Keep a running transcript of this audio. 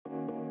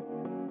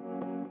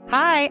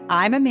Hi,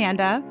 I'm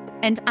Amanda.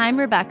 And I'm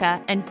Rebecca,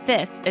 and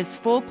this is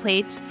Full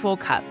Plate, Full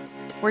Cup.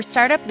 We're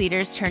startup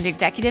leaders turned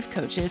executive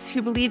coaches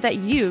who believe that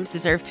you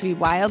deserve to be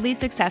wildly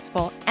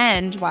successful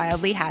and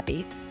wildly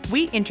happy.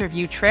 We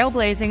interview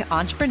trailblazing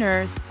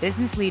entrepreneurs,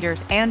 business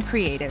leaders, and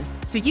creatives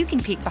so you can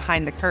peek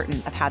behind the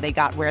curtain of how they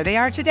got where they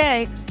are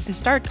today and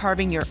start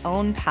carving your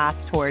own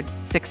path towards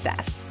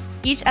success.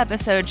 Each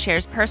episode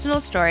shares personal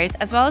stories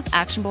as well as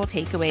actionable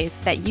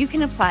takeaways that you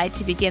can apply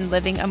to begin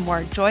living a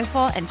more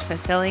joyful and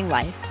fulfilling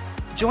life.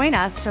 Join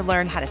us to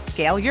learn how to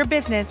scale your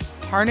business,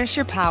 harness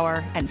your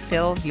power, and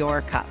fill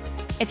your cup.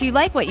 If you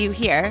like what you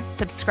hear,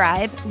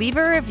 subscribe, leave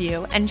a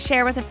review, and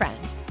share with a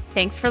friend.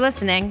 Thanks for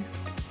listening.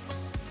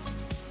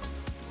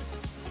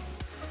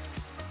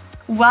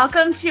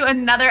 Welcome to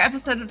another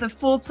episode of the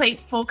Full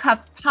Plate, Full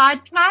Cup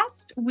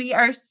podcast. We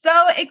are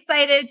so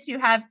excited to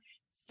have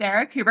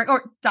Sara Kuburic,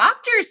 or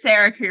Dr.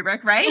 Sara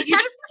Kuburic, right? You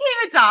just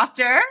became a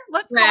doctor.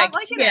 Let's call it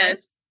like it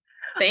is.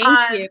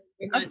 Thank you.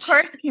 Of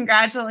course,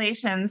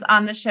 congratulations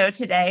on the show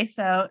today.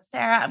 So,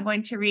 Sara, I'm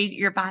going to read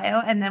your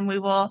bio and then we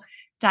will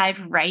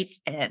dive right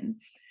in.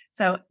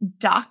 So,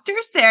 Dr.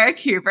 Sara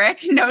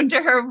Kuburic, known to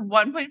her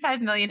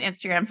 1.5 million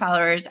Instagram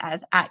followers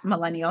as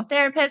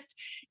 @MillennialTherapist,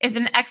 is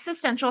an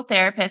existential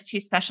therapist who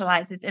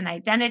specializes in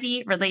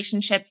identity,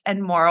 relationships,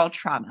 and moral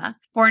trauma.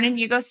 Born in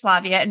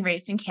Yugoslavia and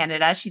raised in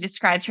Canada, she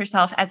describes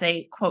herself as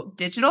a, quote,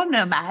 digital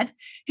nomad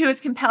who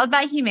is compelled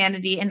by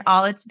humanity in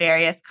all its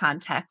various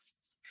contexts.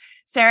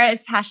 Sara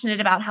is passionate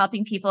about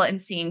helping people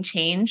and seeing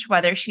change,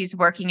 whether she's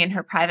working in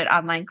her private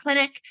online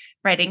clinic,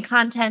 writing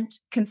content,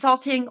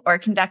 consulting, or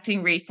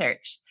conducting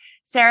research.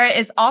 Sara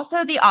is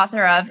also the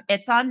author of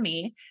It's On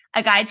Me,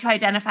 a guide to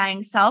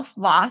identifying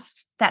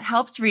self-loss that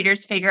helps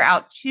readers figure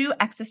out two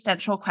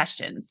existential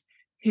questions.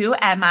 Who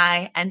am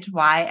I and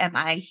why am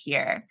I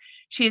here?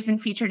 She has been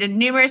featured in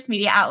numerous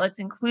media outlets,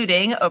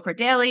 including Oprah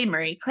Daily,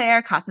 Marie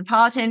Claire,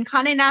 Cosmopolitan,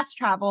 Condé Nast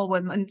Travel,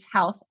 Women's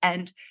Health,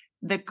 and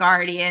The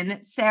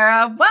Guardian.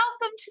 Sara,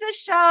 welcome to the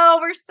show.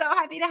 We're so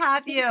happy to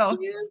have you.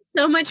 Thank you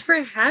so much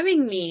for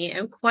having me,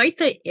 and quite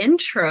the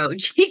intro.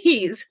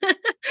 Jeez.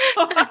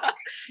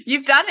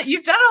 You've done it.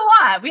 You've done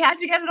a lot. We had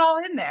to get it all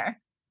in there.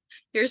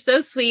 You're so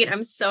sweet.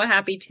 I'm so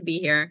happy to be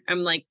here. I'm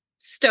like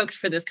stoked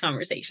for this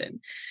conversation.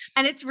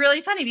 And it's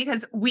really funny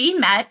because we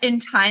met in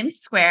Times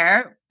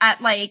Square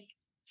at like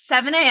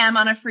 7 a.m.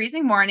 on a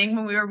freezing morning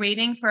when we were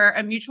waiting for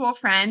a mutual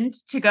friend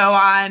to go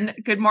on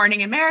Good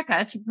Morning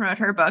America to promote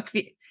her book,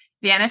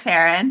 Vienna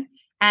Farron.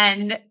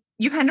 And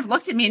you kind of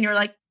looked at me and you were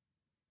like,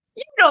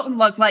 you don't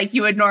look like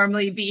you would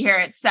normally be here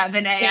at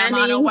 7 a.m.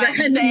 on a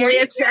Wednesday.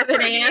 At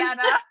 7 a.m.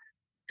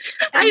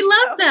 I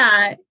love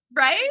that.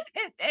 Right?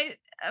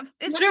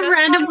 It's what a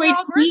random way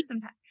to meet.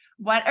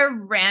 What a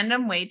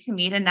random way to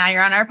meet. And now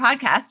you're on our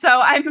podcast.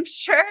 So I'm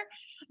sure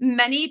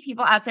many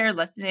people out there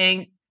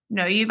listening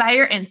know you by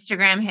your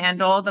Instagram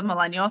handle, The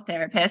Millennial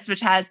Therapist,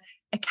 which has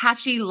a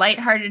catchy,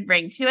 lighthearted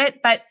ring to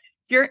it. But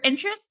your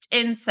interest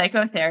in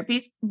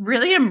psychotherapies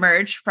really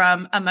emerged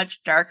from a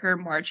much darker,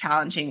 more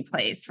challenging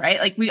place, right?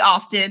 Like we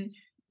often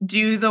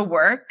do the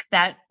work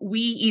that we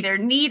either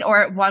need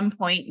or at one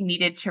point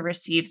needed to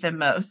receive the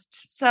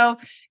most. So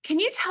can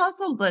you tell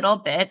us a little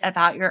bit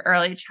about your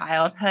early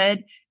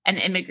childhood and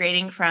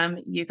immigrating from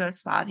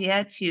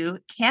Yugoslavia to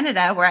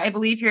Canada, where I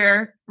believe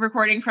you're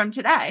recording from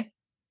today?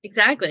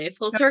 Exactly.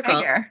 Full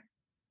circle.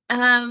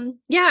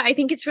 Yeah, I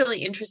think it's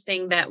really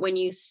interesting that when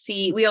you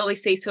see, we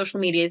always say social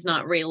media is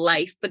not real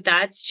life, but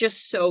that's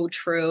just so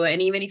true.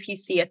 And even if you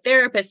see a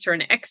therapist or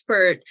an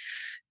expert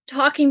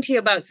talking to you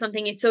about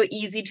something, it's so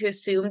easy to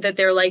assume that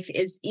their life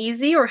is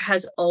easy or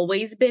has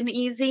always been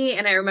easy.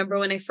 And I remember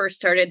when I first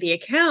started the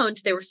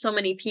account, there were so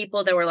many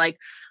people that were like,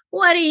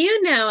 what do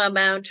you know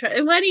about,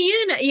 what do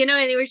you know? You know,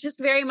 and it was just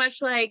very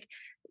much like,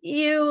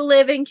 you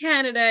live in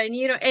Canada and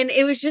you know, and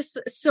it was just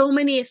so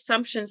many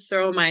assumptions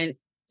thrown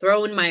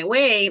my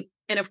way.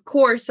 And of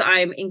course,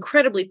 I'm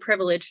incredibly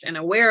privileged and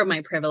aware of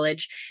my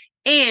privilege.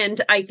 And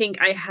I think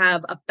I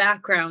have a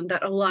background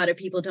that a lot of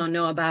people don't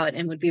know about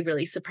and would be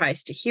really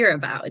surprised to hear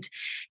about.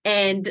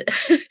 And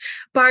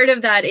part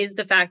of that is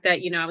the fact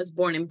that, you know, I was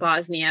born in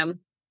Bosnia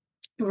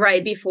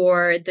right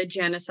before the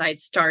genocide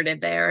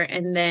started there.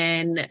 And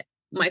then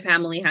my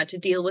family had to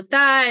deal with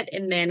that.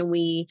 And then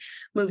we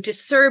moved to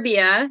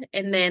Serbia,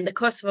 and then the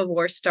Kosovo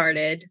War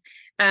started.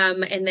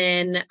 And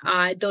then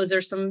those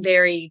are some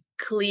very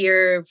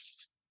clear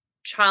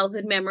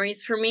childhood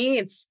memories for me.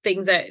 It's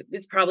things that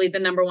it's probably the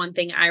number one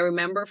thing I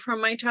remember from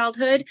my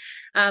childhood.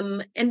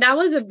 And that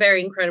was a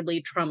very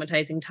incredibly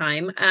traumatizing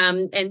time.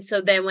 And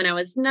so then when I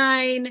was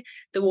 9,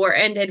 the war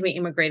ended, we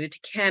immigrated to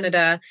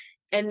Canada.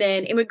 And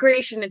then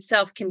immigration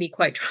itself can be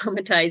quite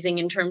traumatizing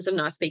in terms of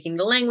not speaking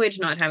the language,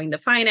 not having the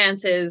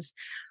finances,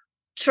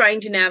 trying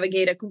to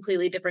navigate a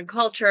completely different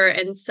culture.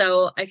 And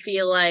so I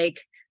feel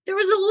like there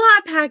was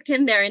a lot packed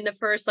in there in the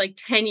first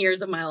 10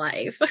 years of my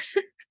life.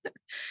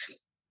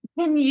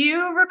 Can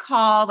you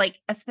recall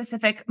a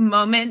specific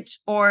moment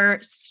or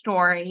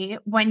story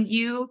when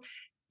you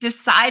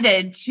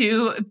decided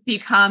to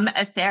become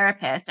a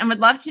therapist, and would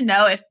love to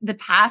know if the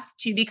path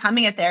to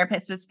becoming a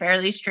therapist was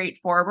fairly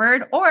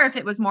straightforward or if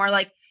it was more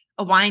like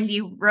a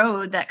windy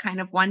road that kind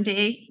of one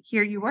day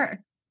here you were.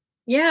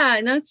 Yeah,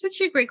 no, that's such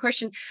a great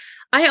question.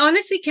 I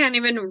honestly can't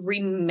even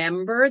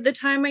remember the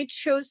time I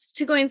chose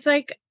to go in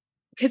psych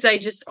because I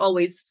just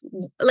always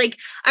like,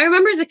 I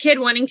remember as a kid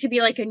wanting to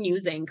be like a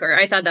news anchor.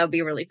 I thought that would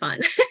be really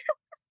fun.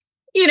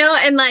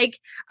 And like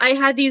I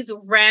had these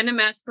random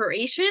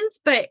aspirations,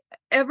 but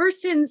ever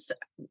since,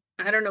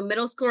 I don't know,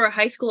 middle school or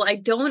high school, I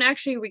don't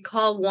actually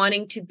recall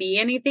wanting to be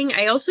anything.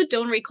 I also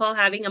don't recall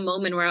having a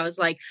moment where I was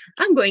like,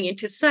 I'm going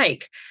into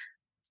psych.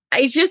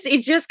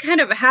 It just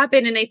kind of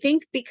happened. And I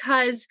think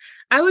because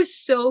I was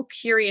so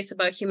curious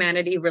about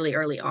humanity really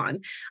early on,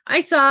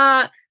 I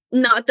saw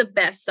not the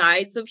best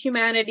sides of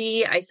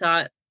humanity. I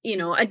saw,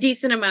 a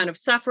decent amount of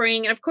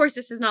suffering. And of course,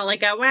 this is not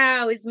like, a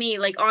wow, is me.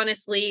 Like,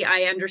 honestly,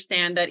 I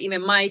understand that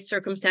even my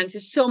circumstance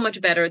is so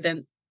much better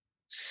than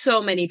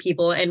so many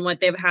people and what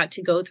they've had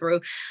to go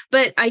through.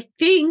 But I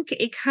think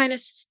it kind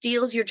of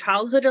steals your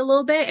childhood a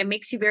little bit and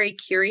makes you very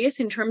curious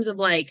in terms of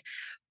like,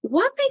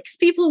 what makes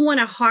people want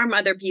to harm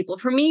other people?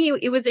 For me,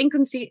 it was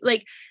inconceivable.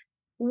 Like,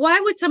 why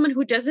would someone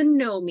who doesn't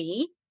know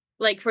me,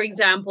 like, for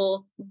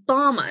example,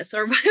 bomb us?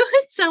 Or why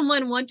would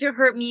someone want to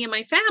hurt me and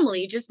my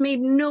family? It just made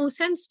no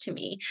sense to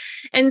me.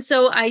 And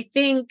so I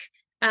think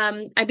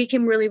I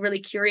became really, really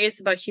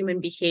curious about human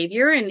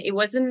behavior. And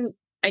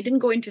I didn't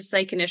go into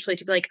psych initially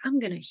to be like, I'm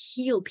going to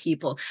heal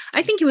people.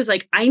 I think it was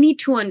like, I need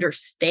to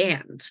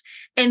understand.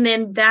 And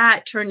then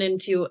that turned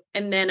into,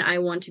 and then I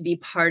want to be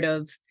part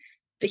of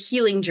the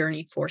healing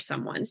journey for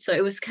someone. So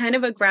it was kind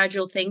of a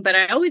gradual thing, but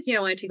I always,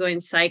 wanted to go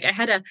in psych. I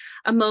had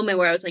a moment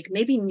where I was like,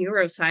 maybe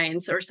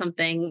neuroscience or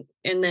something.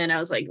 And then I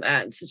was like,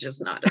 that's just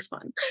not as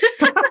fun.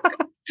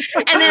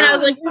 And then I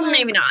was like,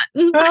 maybe not.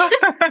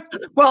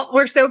 Well,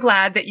 we're so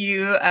glad that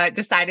you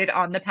decided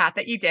on the path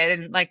that you did.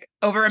 And like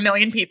over 1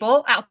 million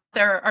people out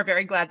there are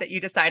very glad that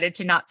you decided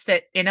to not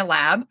sit in a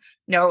lab.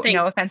 No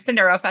offense to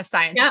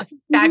neuroscience. Yeah.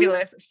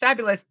 It's a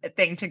fabulous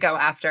thing to go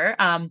after.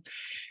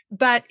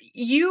 But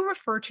you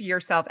refer to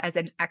yourself as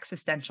an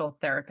existential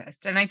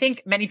therapist. And I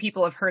think many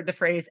people have heard the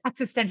phrase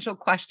existential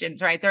questions,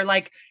 right? They're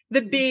like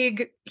the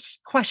big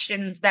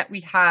questions that we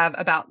have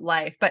about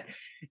life. But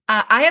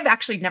I have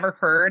actually never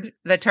heard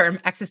the term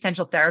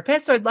existential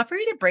therapist. So I'd love for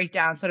you to break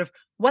down sort of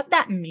what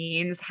that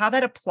means, how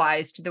that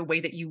applies to the way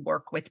that you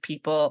work with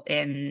people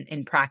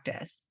in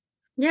practice.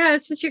 Yeah,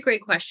 it's such a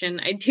great question.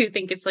 I do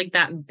think it's like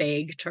that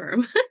vague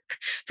term. I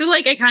feel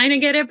like I kind of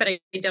get it, but I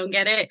don't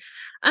get it.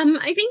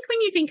 I think when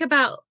you think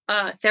about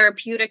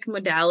therapeutic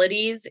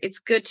modalities, it's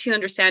good to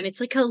understand it's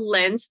like a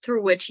lens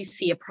through which you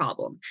see a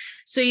problem.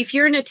 So if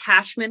you're an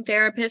attachment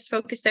therapist,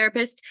 focused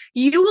therapist,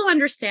 you will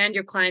understand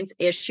your client's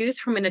issues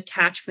from an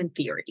attachment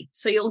theory.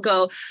 So you'll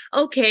go,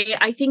 okay,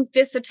 I think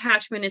this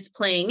attachment is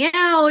playing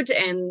out,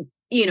 and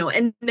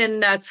and then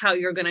that's how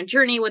you're going to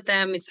journey with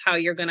them. It's how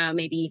you're going to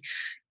maybe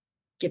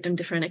give them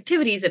different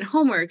activities and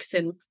homeworks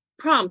and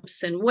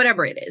prompts and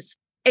whatever it is.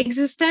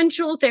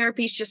 Existential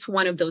therapy is just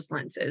one of those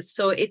lenses.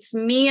 So it's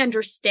me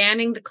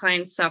understanding the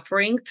client's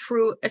suffering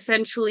through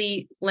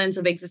essentially lens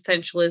of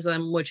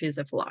existentialism, which is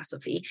a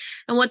philosophy.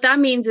 And what that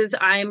means is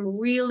I'm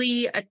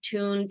really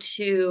attuned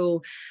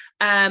to,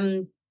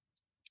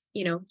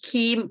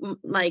 key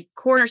like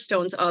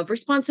cornerstones of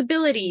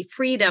responsibility,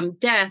 freedom,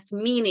 death,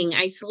 meaning,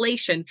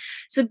 isolation.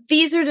 So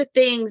these are the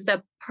things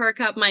that perk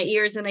up my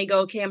ears and I go,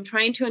 okay, I'm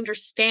trying to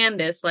understand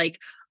this. Like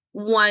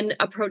one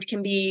approach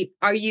can be,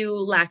 are you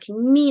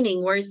lacking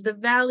meaning? Where's the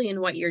value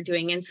in what you're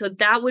doing? And so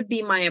that would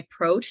be my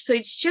approach. So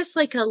it's just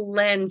like a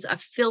lens, a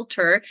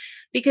filter,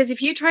 because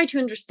if you try to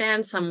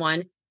understand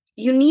someone,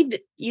 you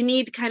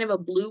need kind of a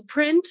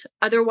blueprint.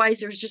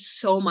 Otherwise, there's just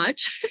so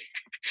much.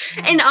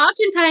 And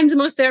oftentimes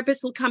most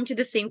therapists will come to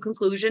the same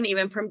conclusion,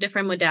 even from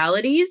different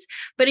modalities,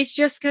 but it's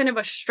just kind of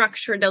a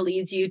structure that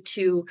leads you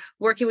to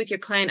working with your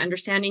client,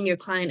 understanding your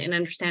client, and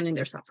understanding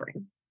their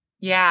suffering.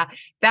 Yeah,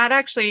 that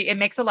actually, it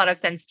makes a lot of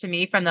sense to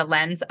me from the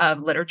lens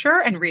of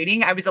literature and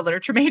reading. I was a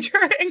literature major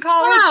in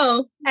college.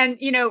 Wow. And,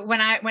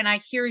 when I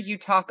hear you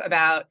talk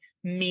about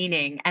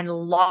meaning and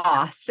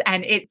loss,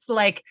 and it's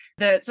like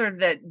the sort of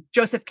the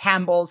Joseph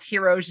Campbell's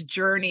hero's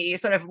journey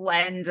sort of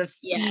lens of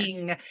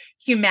seeing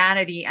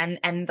humanity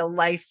and the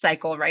life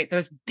cycle, right?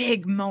 Those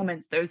big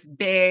moments, those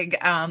big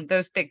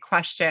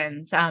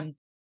questions.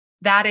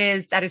 That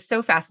is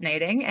so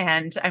fascinating.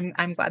 And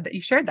I'm glad that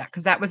you shared that,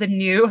 because that was a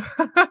new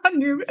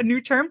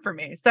term for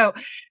me. So,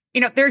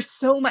 there's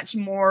so much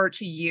more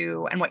to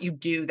you and what you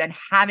do than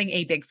having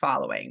a big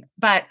following.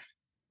 But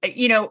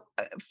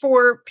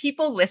for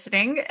people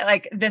listening,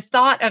 like the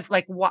thought of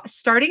like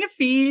starting a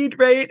feed,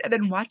 right? And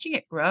then watching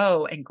it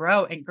grow and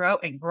grow and grow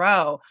and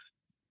grow.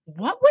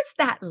 What was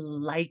that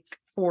like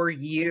for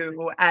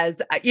you as,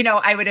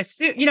 I would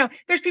assume,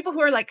 there's people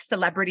who are like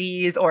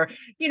celebrities or,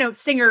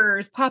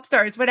 singers, pop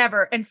stars,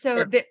 whatever. And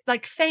so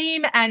like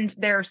fame and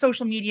their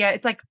social media,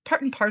 it's like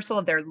part and parcel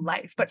of their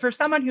life. But for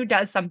someone who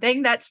does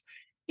something that's,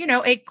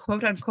 a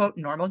quote unquote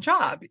normal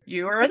job,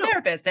 you are a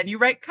therapist and you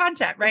write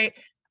content, right?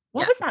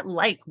 What was that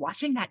like,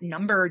 watching that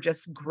number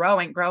just grow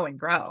and grow and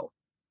grow?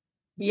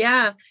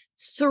 Yeah,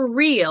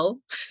 surreal.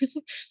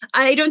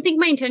 I don't think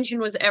my intention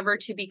was ever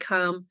to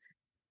become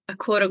a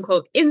quote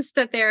unquote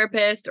Insta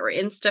therapist or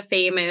Insta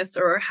famous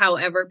or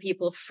however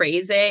people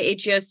phrase it. It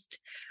just,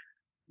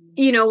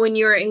 when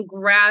you're in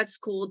grad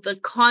school, the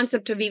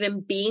concept of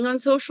even being on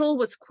social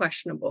was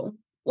questionable.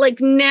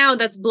 Like now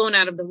that's blown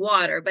out of the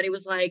water, but it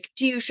was like,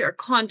 do you share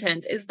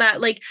content? Is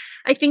that like,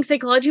 I think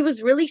psychology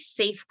was really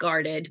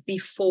safeguarded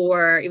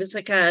before. It was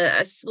like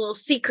a little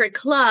secret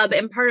club.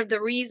 And part of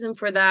the reason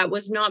for that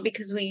was not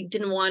because we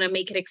didn't want to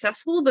make it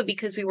accessible, but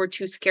because we were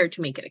too scared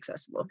to make it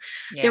accessible.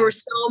 Yeah. There were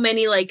so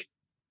many like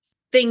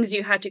things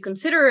you had to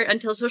consider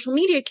until social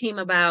media came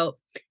about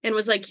and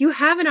was like, you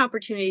have an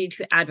opportunity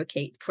to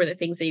advocate for the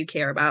things that you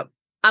care about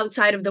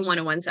outside of the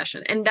one-on-one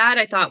session. And that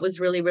I thought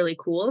was really, really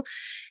cool.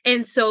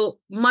 And so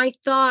my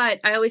thought,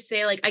 I always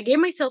say, like, I gave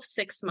myself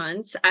 6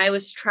 months. I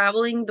was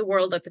traveling the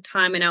world at the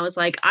time. And I was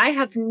like, I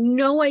have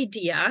no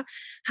idea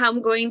how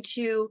I'm going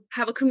to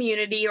have a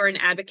community or an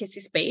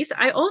advocacy space.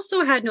 I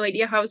also had no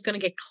idea how I was going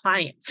to get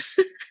clients.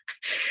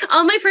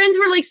 All my friends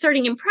were like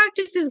starting in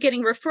practices,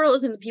 getting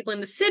referrals and the people in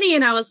the city.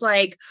 And I was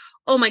like,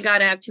 oh my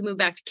God, I have to move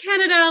back to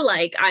Canada.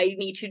 Like I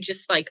need to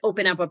just like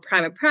open up a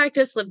private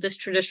practice, live this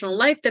traditional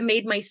life that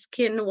made my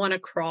skin want to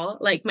crawl.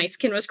 Like my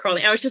skin was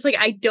crawling. I was just like,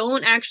 I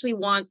don't actually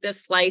want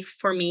this life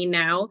for me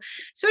now,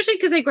 especially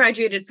because I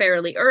graduated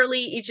fairly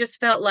early. It just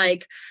felt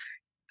like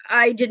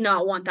I did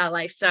not want that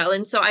lifestyle.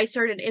 And so I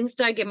started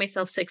Insta, I gave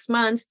myself 6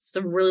 months. It's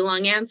a really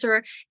long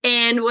answer,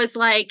 and was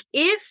like,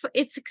 if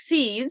it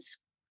succeeds,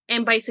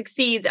 and by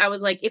succeeds, I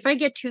was like, if I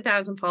get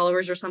 2,000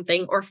 followers or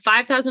something, or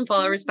 5,000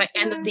 followers by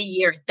end of the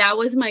year, that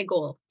was my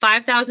goal.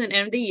 5,000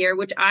 end of the year,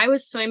 which I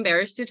was so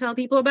embarrassed to tell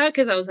people about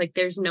because I was like,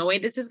 there's no way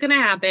this is going to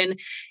happen.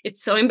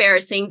 It's so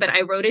embarrassing. But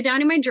I wrote it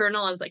down in my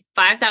journal. I was like,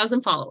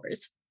 5,000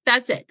 followers.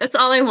 That's it. That's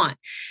all I want.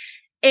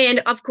 And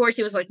of course,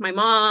 it was like my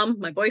mom,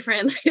 my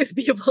boyfriend,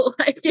 people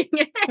liking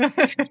it.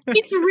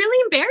 It's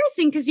really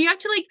embarrassing because you have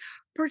to like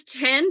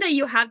pretend that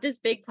you have this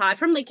big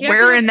platform. Like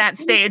we're in that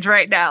stage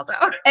right now,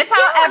 though. It's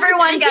how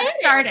everyone gets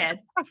started,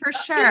 for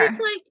sure. It's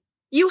like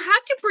you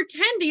have to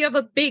pretend that you have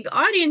a big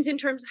audience in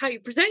terms of how you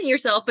present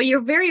yourself, but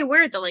you're very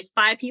aware that like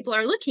 5 people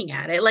are looking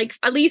at it. Like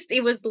at least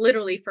it was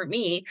literally for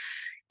me.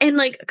 And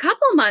like a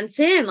couple months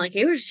in, like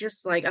it was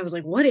just like, I was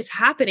like, what is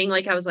happening?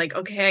 Like, I was like,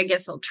 okay, I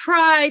guess I'll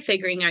try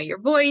figuring out your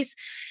voice.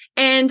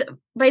 And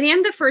by the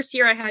end of the first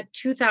year, I had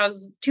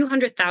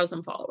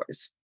 200,000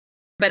 followers.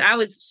 But I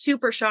was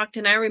super shocked.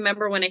 And I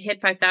remember when I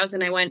hit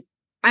 5,000, I went,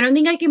 I don't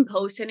think I can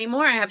post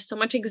anymore. I have so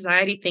much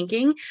anxiety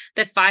thinking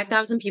that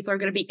 5,000 people are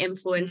going to be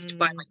influenced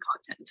by my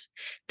content.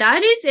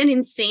 That is an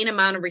insane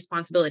amount of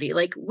responsibility.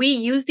 Like we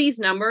use these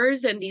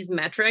numbers and these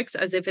metrics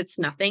as if it's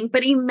nothing,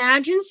 but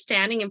imagine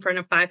standing in front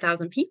of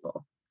 5,000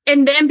 people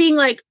and then being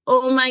like,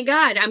 oh my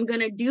God, I'm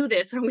going to do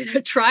this. Or I'm going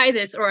to try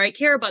this, or I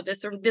care about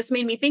this, or this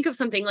made me think of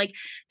something. Like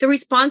the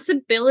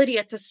responsibility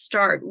at the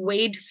start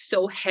weighed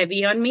so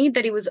heavy on me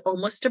that it was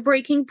almost a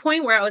breaking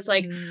point where I was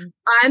like,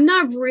 I'm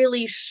not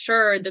really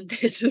sure that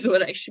this is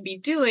what I should be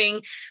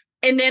doing.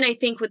 And then I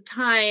think with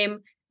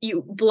time,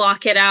 you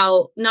block it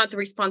out, not the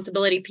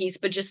responsibility piece,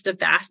 but just the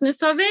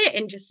vastness of it,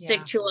 and just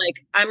stick to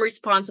like, I'm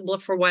responsible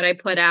for what I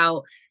put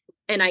out,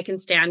 and I can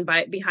stand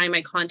behind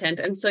my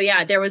content. And so,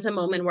 yeah, there was a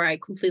moment where I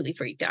completely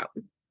freaked out.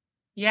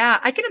 Yeah,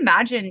 I can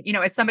imagine,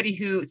 as somebody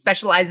who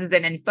specializes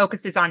in and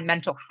focuses on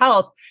mental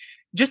health,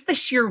 just the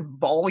sheer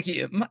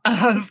volume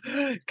of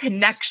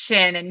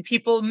connection and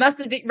people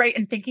messaging, right,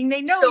 and thinking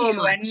they know so you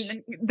much.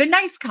 And the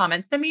nice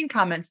comments, the mean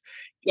comments.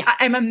 Yeah,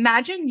 I'm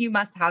imagine you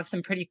must have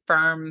some pretty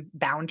firm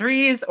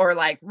boundaries or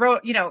like,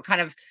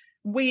 kind of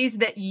ways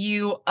that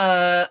you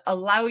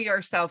allow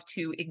yourself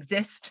to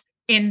exist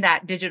in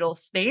that digital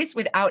space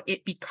without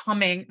it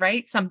becoming,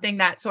 right, something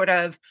that sort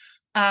of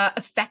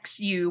affects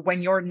you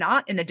when you're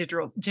not in the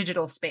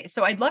digital space.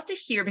 So I'd love to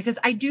hear, because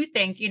I do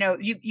think,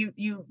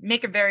 you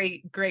make a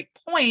very great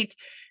point,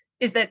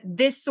 is that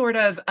this sort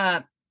of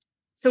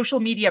social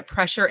media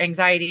pressure,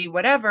 anxiety,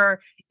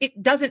 whatever,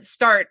 it doesn't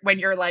start when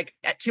you're like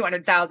at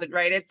 200,000,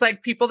 right? It's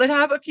like people that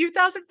have a few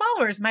thousand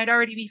followers might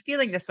already be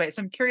feeling this way.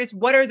 So I'm curious,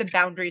 what are the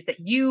boundaries that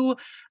you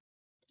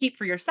keep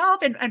for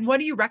yourself? And what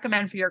do you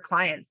recommend for your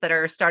clients that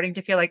are starting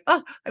to feel like,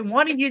 oh, I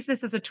want to use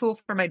this as a tool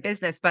for my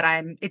business, but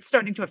it's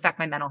starting to affect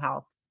my mental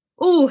health?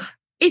 Oh,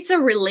 it's a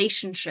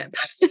relationship,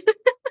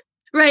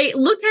 right?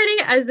 Look at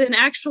it as an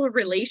actual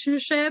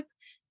relationship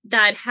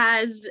that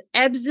has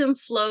ebbs and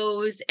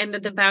flows, and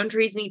that the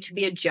boundaries need to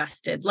be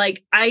adjusted.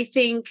 Like, I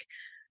think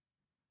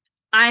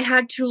I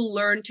had to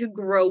learn to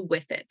grow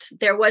with it.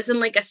 There wasn't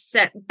like a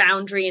set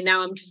boundary and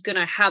now I'm just going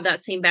to have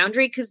that same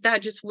boundary, because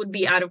that just would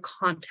be out of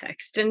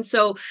context. And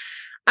so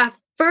at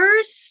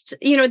first,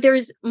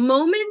 there's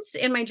moments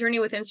in my journey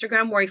with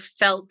Instagram where I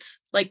felt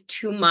like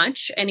too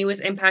much and it was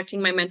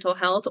impacting my mental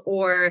health,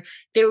 or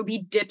there would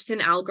be dips in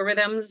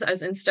algorithms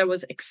as Insta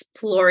was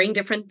exploring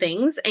different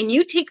things. And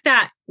you take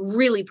that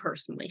really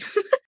personally.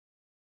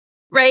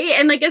 Right.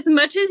 And like, as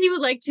much as you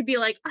would like to be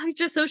like, oh, it's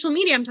just social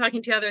media, I'm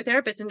talking to other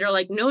therapists, and they're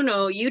like,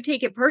 no, you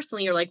take it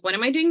personally. You're like, what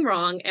am I doing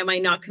wrong? Am I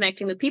not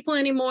connecting with people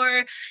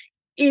anymore?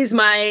 Is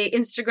my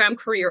Instagram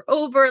career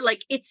over?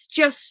 Like, it's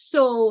just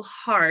so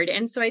hard.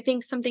 And so I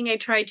think something I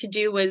tried to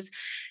do was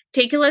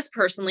take it less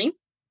personally,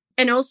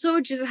 and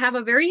also just have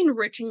a very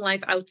enriching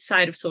life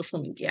outside of social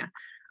media.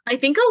 I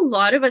think a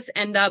lot of us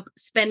end up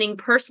spending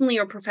personally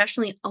or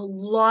professionally a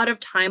lot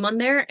of time on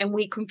there, and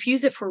we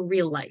confuse it for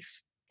real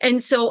life.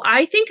 And so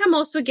I think I'm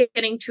also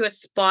getting to a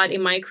spot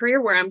in my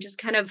career where I'm just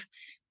kind of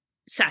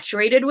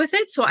saturated with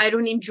it. So I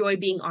don't enjoy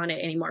being on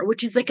it anymore,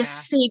 which is like a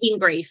saving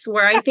grace,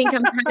 where I think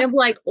I'm kind of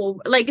like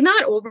over, like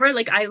not over,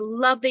 like I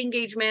love the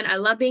engagement. I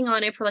love being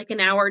on it for like an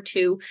hour or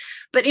two,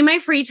 but in my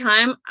free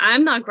time,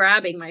 I'm not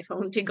grabbing my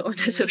phone to go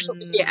into a social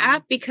media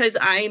app because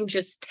I'm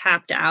just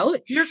tapped out.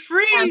 You're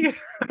free.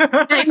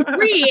 I'm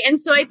free.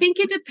 And so I think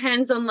it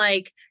depends on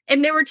like,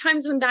 and there were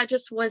times when that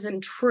just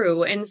wasn't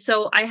true. And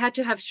so I had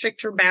to have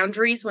stricter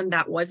boundaries when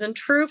that wasn't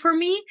true for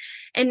me.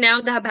 And now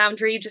that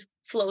boundary just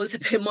flows a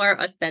bit more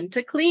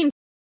authentically.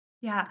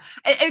 Yeah.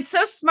 It's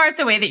so smart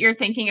the way that you're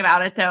thinking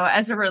about it, though,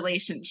 as a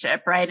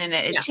relationship, right? And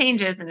it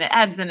changes and it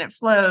ebbs and it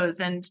flows,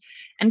 and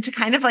to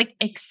kind of like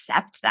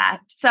accept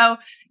that. So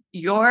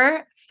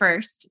your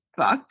first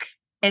book,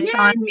 It's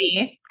on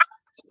Me.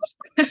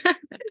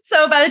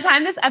 So by the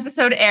time this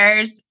episode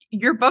airs,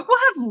 your book will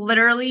have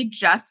literally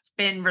just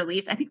been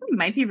released. I think we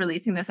might be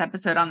releasing this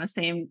episode on the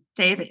same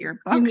day that your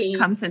book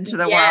comes into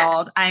the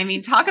world. I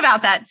mean, talk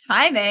about that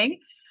timing.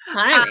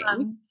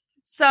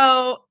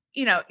 So,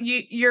 you know,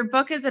 your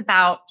book is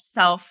about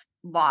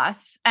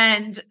self-loss,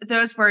 and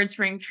those words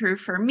ring true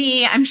for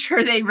me. I'm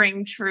sure they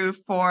ring true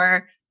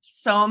for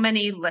so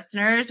many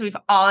listeners. We've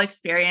all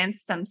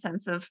experienced some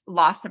sense of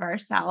loss of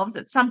ourselves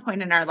at some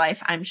point in our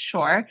life, I'm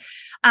sure.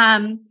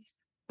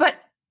 But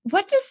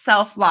what does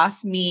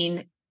self-loss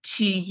mean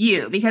to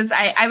you? Because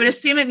I would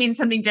assume it means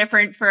something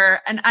different for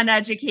an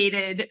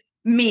uneducated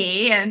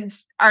me and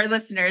our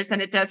listeners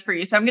than it does for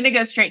you. So I'm going to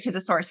go straight to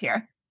the source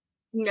here.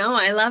 No,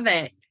 I love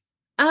it.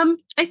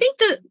 I think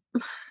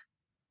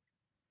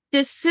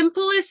the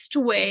simplest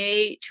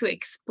way to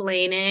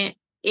explain it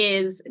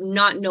is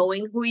not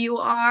knowing who you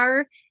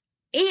are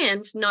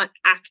and not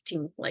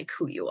acting like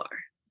who you are.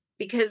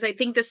 Because I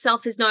think the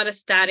self is not a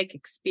static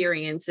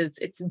experience.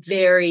 It's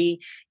very,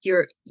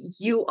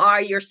 you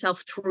are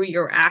yourself through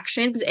your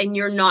actions, and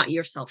you're not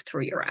yourself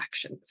through your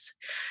actions.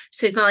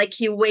 So it's not like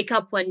you wake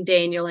up one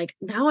day and you're like,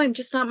 now I'm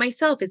just not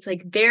myself. It's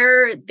like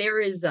there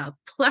is a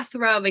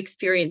plethora of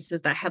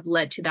experiences that have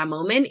led to that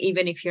moment,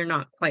 even if you're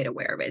not quite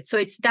aware of it. So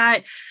it's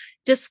that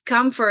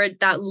discomfort,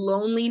 that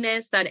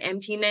loneliness, that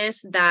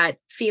emptiness, that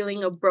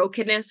feeling of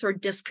brokenness or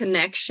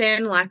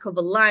disconnection, lack of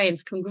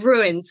alliance,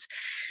 congruence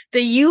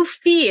that you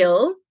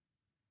feel,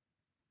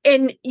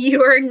 and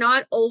you're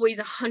not always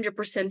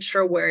 100%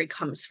 sure where it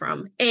comes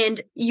from.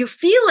 And you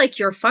feel like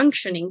you're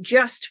functioning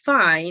just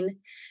fine,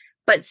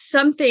 but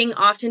something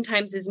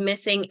oftentimes is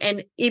missing,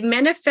 and it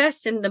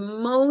manifests in the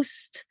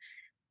most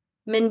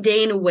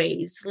mundane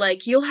ways.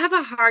 Like you'll have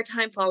a hard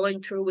time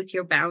following through with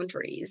your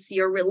boundaries.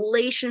 Your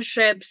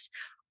relationships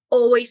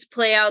always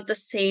play out the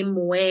same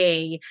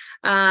way.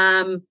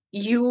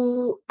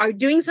 You are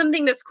doing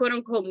something that's quote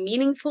unquote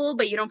meaningful,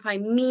 but you don't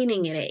find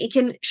meaning in it. It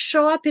can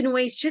show up in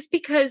ways just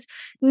because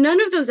none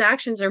of those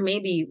actions are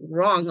maybe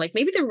wrong. Like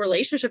maybe the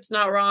relationship's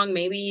not wrong.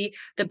 Maybe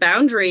the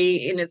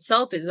boundary in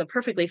itself is a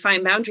perfectly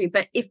fine boundary.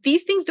 But if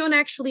these things don't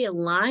actually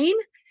align,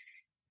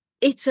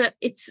 it's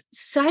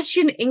such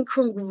an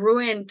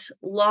incongruent,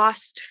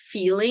 lost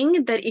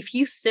feeling that if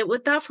you sit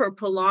with that for a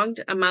prolonged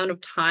amount of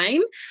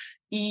time,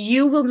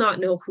 you will not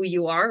know who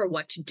you are or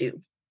what to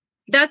do.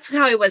 That's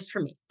how it was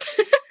for me.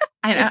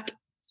 I know.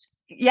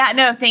 Yeah,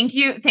 no, thank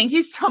you. Thank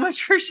you so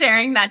much for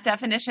sharing that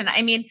definition.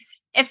 I mean,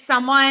 if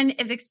someone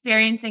is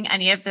experiencing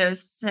any of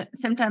those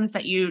symptoms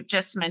that you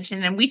just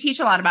mentioned, and we teach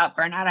a lot about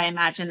burnout, I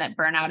imagine that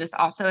burnout is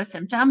also a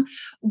symptom.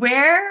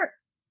 Where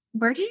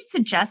do you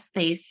suggest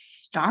they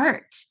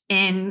start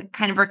in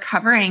kind of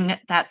recovering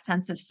that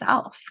sense of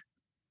self?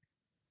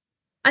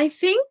 I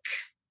think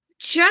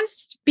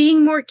just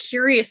being more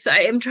curious. I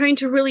am trying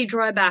to really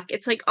draw it back.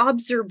 It's like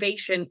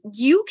observation.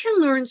 You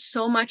can learn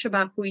so much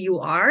about who you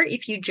are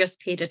if you just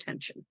paid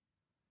attention.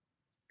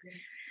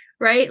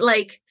 Right?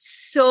 Like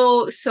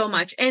so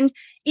much. And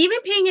even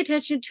paying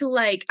attention to,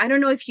 like, I don't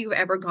know if you've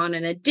ever gone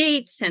on a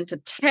date, sent a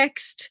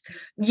text,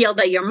 yelled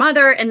at your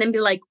mother, and then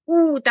be like,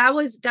 ooh,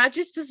 that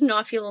just does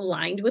not feel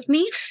aligned with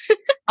me.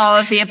 All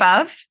of the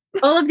above.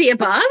 All of the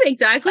above.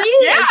 Exactly.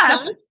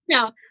 Yeah.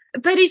 No,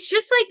 but it's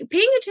just like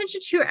paying attention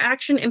to your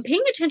action and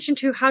paying attention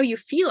to how you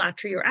feel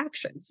after your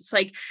actions. It's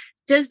like,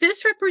 does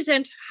this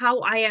represent how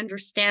I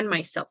understand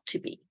myself to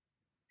be?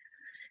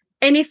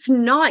 And if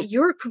not,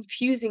 you're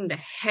confusing the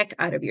heck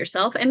out of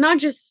yourself. And not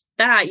just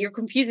that, you're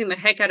confusing the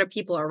heck out of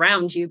people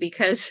around you,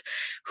 because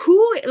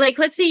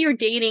let's say you're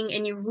dating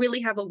and you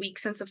really have a weak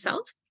sense of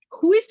self.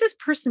 Who is this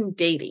person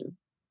dating?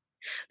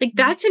 Like,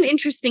 that's an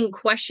interesting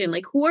question.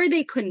 Like, who are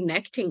they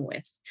connecting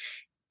with?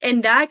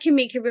 And that can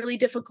make it really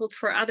difficult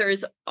for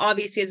others,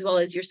 obviously, as well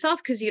as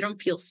yourself, because you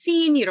don't feel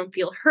seen, you don't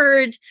feel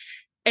heard.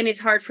 And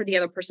it's hard for the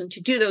other person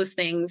to do those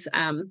things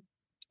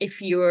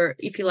if you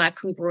lack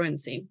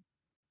congruency.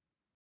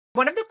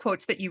 One of the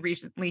quotes that you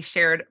recently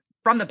shared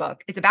from the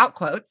book is about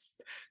quotes.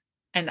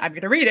 And I'm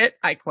going to read it.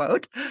 I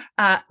quote,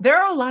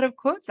 there are a lot of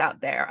quotes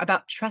out there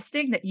about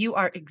trusting that you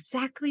are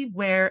exactly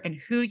where and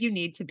who you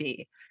need to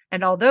be.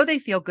 And although they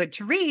feel good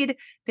to read,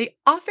 they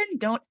often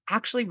don't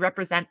actually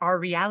represent our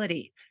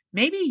reality.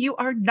 Maybe you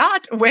are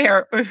not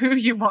where or who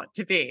you want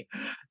to be.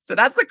 So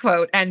that's the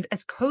quote. And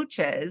as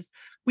coaches,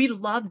 we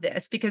love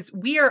this because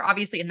we are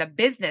obviously in the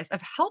business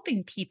of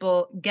helping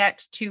people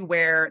get to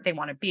where they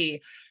want to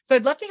be. So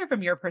I'd love to hear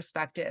from your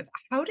perspective.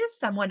 How does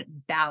someone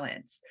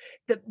balance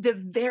the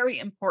very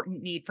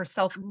important need for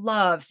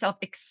self-love,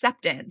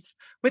 self-acceptance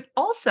with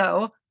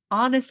also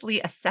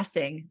honestly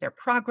assessing their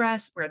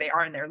progress, where they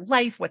are in their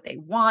life, what they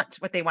want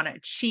to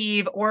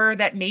achieve, or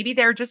that maybe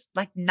they're just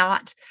like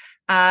not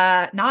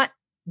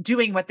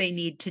doing what they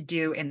need to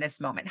do in this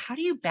moment? How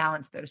do you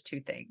balance those two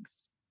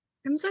things?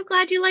 I'm so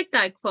glad you like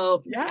that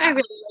quote. Yeah. I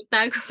really like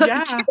that quote.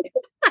 Yeah.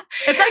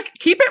 It's like,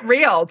 keep it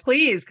real,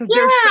 please, because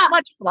there's so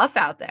much fluff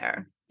out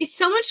there. It's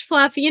so much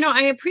fluff.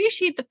 I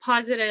appreciate the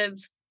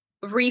positive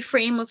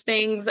reframe of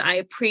things. I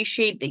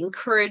appreciate the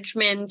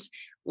encouragement.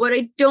 What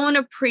I don't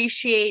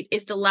appreciate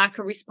is the lack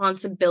of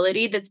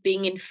responsibility that's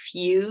being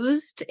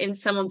infused in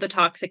some of the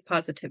toxic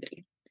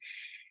positivity.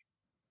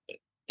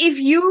 If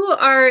you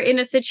are in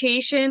a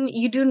situation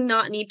you do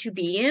not need to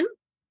be in,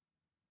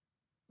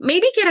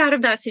 maybe get out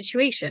of that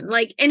situation.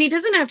 And it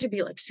doesn't have to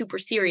be super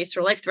serious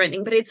or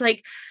life-threatening, but it's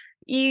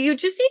you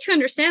just need to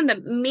understand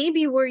that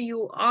maybe where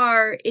you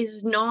are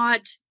is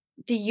not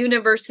the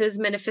universe's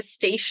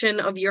manifestation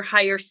of your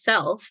higher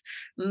self.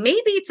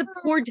 Maybe it's a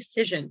poor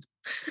decision.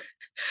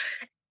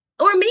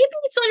 Or maybe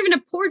it's not even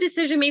a poor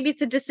decision. Maybe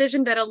it's a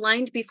decision that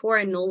aligned before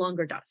and no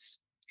longer does.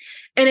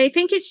 And I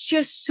think it's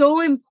just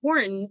so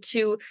important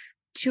to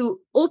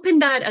open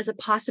that as a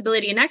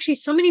possibility. And actually,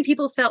 so many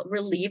people felt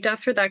relieved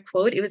after that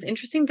quote. It was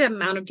interesting the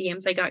amount of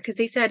DMs I got, because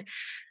they said,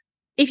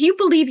 if you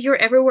believe you're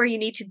everywhere you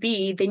need to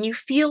be, then you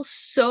feel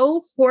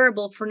so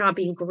horrible for not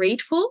being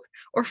grateful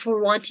or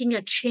for wanting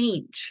a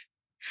change.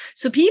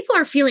 So people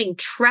are feeling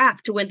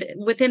trapped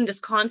within this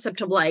concept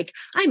of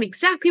I'm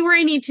exactly where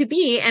I need to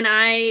be. And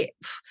I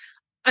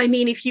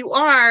mean, if you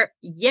are,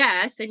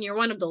 yes, and you're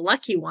one of the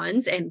lucky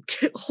ones, and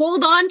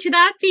hold on to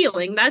that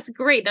feeling, that's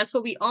great. That's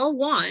what we all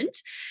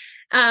want.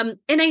 And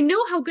I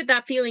know how good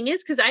that feeling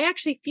is, because I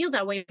actually feel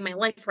that way in my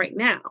life right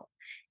now.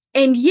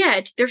 And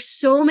yet there's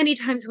so many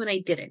times when I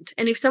didn't.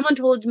 And if someone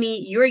told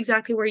me you're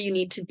exactly where you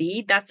need to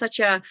be, that's such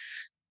a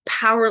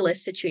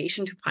powerless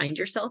situation to find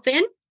yourself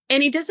in.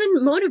 And it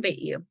doesn't motivate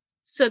you.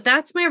 So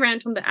that's my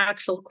rant on the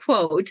actual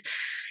quote.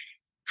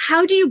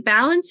 How do you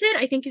balance it?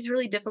 I think is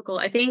really difficult.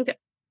 I think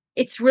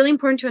it's really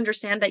important to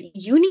understand that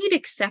you need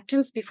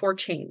acceptance before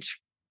change,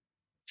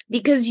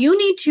 because you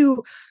need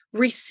to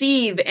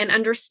receive and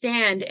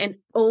understand and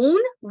own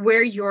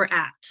where you're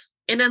at.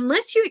 And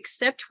unless you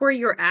accept where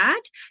you're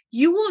at,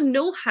 you won't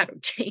know how to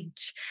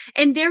change.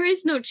 And there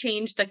is no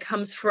change that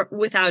comes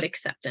without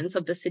acceptance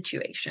of the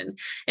situation.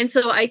 And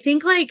so I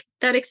think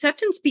that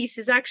acceptance piece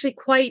is actually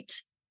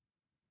quite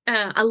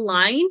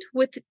aligned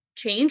with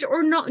change,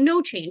 or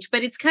no change,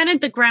 but it's kind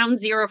of the ground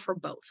zero for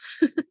both.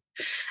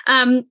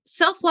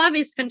 Self-love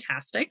is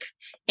fantastic.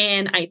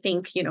 And I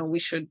think,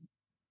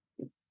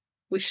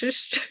 we should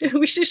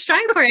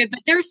strive for it,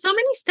 but there are so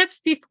many steps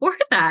before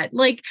that.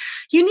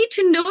 You need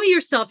to know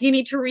yourself, you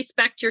need to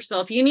respect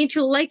yourself, you need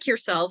to like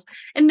yourself,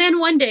 and then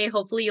one day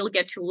hopefully you'll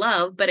get to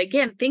love. But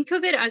again, think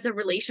of it as a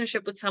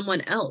relationship with someone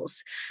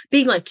else,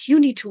 being you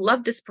need to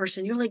love this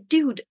person. You're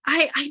dude,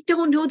 I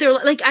don't know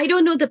I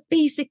don't know the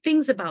basic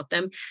things about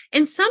them.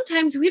 And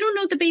sometimes we don't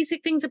know the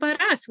basic things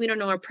about us. We don't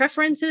know our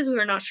preferences,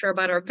 we're not sure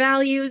about our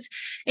values.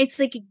 It's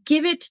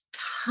give it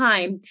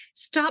time.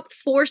 Stop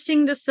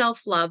forcing the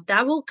self-love.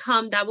 That will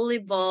come, that will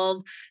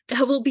evolve,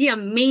 that will be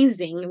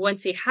amazing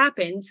once it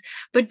happens.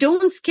 But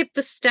don't skip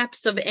the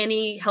steps of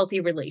any healthy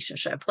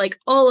relationship.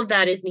 All of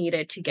that is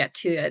needed to get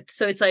to it.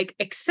 So it's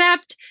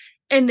accept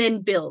and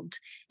then build.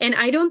 And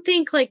I don't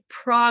think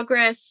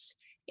progress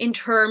in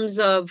terms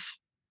of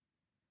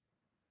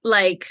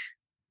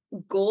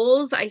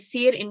goals, I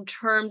see it in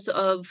terms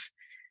of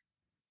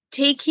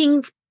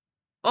taking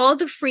all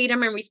the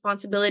freedom and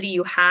responsibility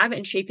you have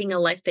and shaping a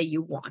life that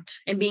you want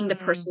and being the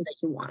person that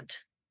you want.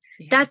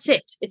 Yeah. That's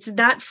it. It's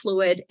that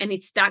fluid and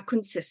it's that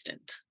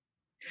consistent.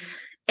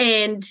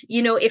 And,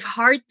 if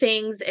hard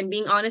things and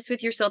being honest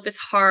with yourself is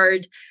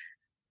hard,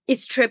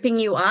 it's tripping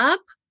you up,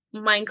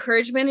 my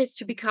encouragement is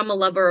to become a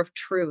lover of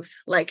truth.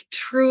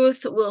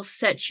 Truth will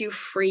set you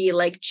free.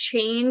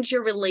 Change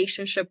your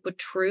relationship with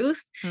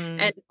truth,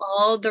 and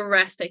all the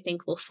rest, I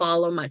think, will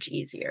follow much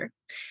easier.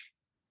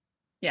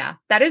 Yeah,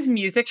 that is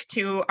music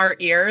to our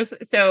ears.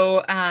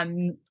 So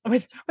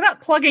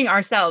without plugging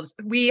ourselves,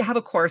 we have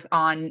a course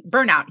on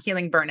burnout,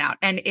 healing burnout,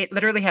 and it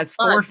literally has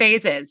 4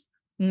 phases.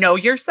 Know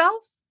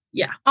yourself.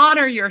 Yeah.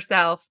 Honor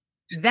yourself.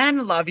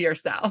 then love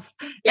yourself.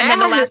 Yeah. And then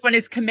the last one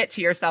is commit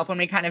to yourself, when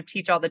we kind of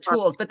teach all the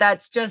tools. But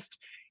that's just,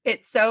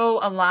 it's so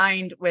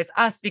aligned with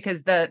us,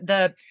 because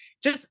the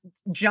just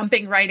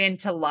jumping right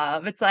into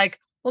love, it's like,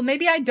 well,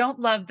 maybe I don't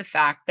love the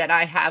fact that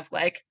I have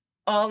like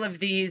all of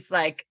these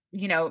like,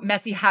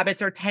 messy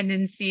habits or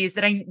tendencies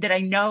that I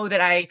know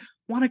that I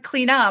want to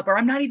clean up, or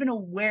I'm not even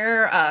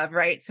aware of,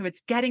 right? So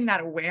it's getting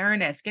that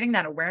awareness, getting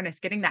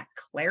that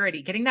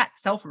clarity, getting that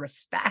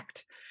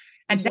self-respect.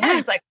 And then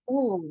it's like,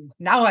 oh,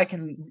 now I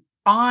can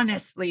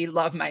honestly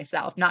love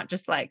myself, not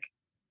just like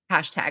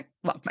hashtag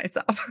love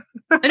myself.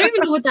 I don't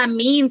even know what that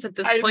means at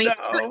this point.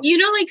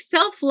 Know. Like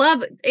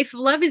self-love, if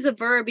love is a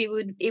verb, you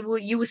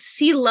would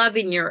see love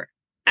in your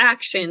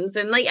actions.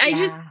 And like, I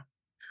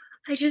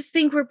just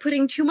think we're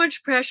putting too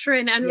much pressure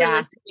and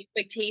unrealistic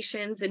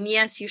expectations. And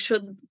yes, you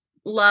should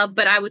love,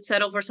 but I would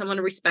settle for someone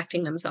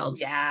respecting themselves.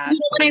 Yeah. You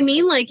know what I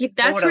mean? Like if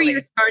that's where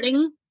you're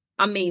starting,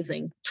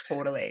 amazing.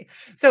 Totally.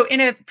 So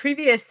in a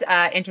previous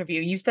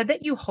interview, you said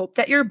that you hope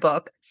that your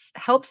book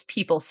helps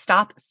people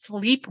stop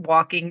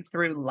sleepwalking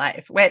through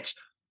life, which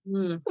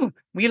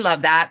we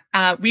love that.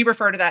 We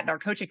refer to that in our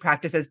coaching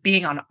practice as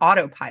being on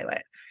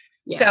autopilot.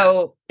 Yeah.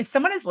 So if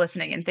someone is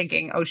listening and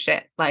thinking, oh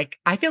shit, like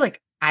I feel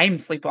like I'm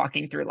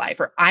sleepwalking through life,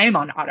 or I'm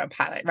on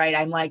autopilot, right?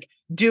 I'm like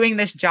doing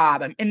this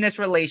job, I'm in this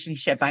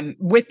relationship, I'm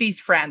with these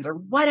friends, or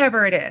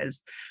whatever it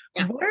is.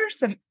 Yeah. What are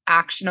some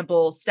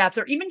actionable steps,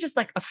 or even just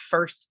like a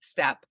first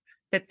step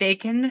that they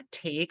can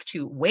take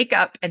to wake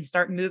up and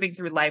start moving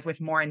through life with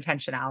more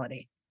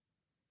intentionality?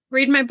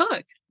 Read my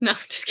book. No,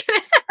 just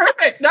kidding.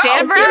 Perfect. No,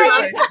 damn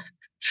right.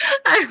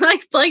 I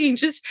like plugging.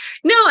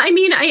 I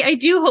mean, I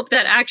do hope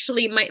that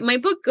actually my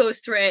book goes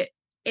through it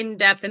in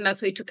depth, and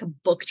that's why I took a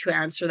book to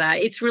answer that.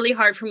 It's really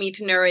hard for me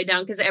to narrow it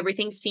down because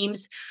everything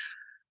seems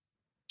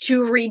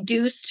to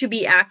reduce to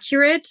be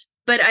accurate.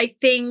 But I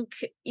think,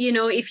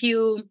 if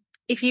you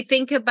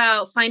think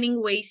about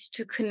finding ways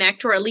to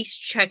connect or at least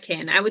check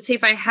in, I would say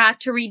if I had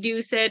to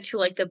reduce it to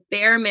like the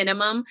bare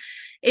minimum,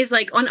 is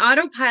like on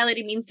autopilot,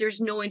 it means there's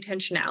no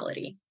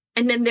intentionality.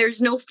 And then there's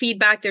no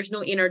feedback, there's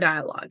no inner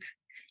dialogue.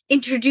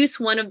 Introduce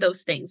one of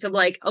those things of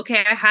like,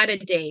 okay, I had a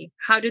day.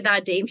 How did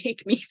that day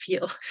make me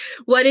feel?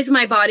 What is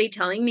my body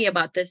telling me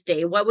about this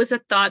day? What was a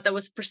thought that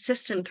was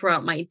persistent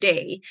throughout my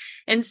day?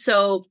 And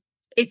so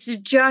it's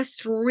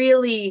just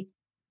really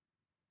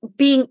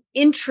being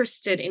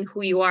interested in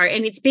who you are,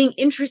 and it's being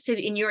interested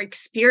in your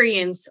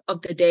experience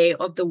of the day,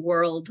 of the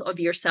world, of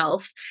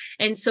yourself.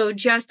 And so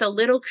just a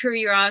little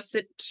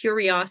curiosity,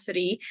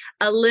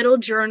 a little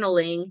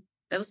journaling.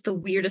 That was the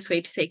weirdest way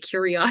to say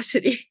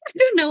curiosity. I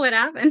don't know what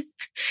happened.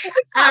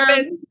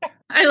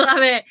 I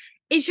love it.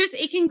 It's just,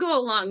 it can go a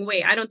long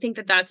way. I don't think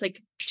that that's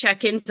like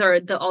check-ins are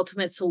the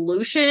ultimate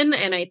solution.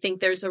 And I think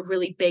there's a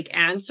really big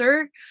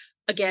answer.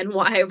 Again,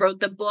 why I wrote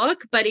the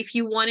book. But if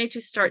you wanted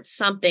to start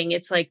something,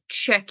 it's like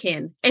check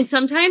in. And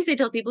sometimes I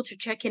tell people to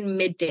check in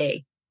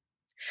midday.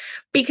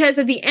 Because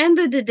at the end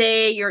of the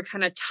day, you're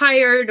kind of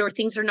tired or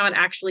things are not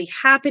actually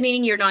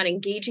happening. You're not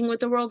engaging with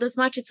the world as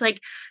much. It's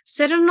like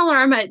set an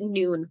alarm at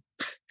noon.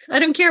 I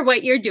don't care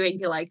what you're doing.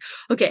 You're like,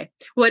 okay,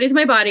 what is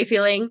my body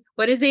feeling?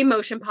 What is the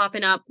emotion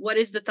popping up? What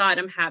is the thought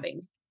I'm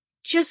having?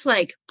 Just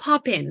like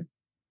pop in.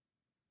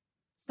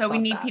 So we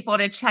need people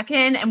to check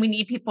in, and we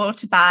need people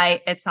to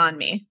buy It's On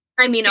Me.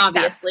 I mean,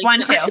 obviously.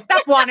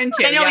 Step 1 and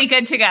 2. Then you'll be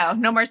good to go.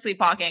 No more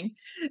sleepwalking.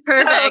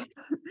 Perfect.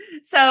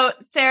 So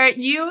Sara,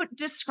 you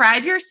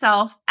describe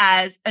yourself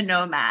as a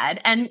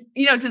nomad, and,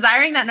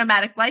 desiring that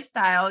nomadic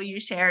lifestyle you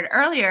shared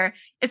earlier,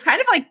 it's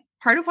kind of like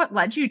part of what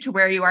led you to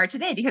where you are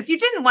today, because you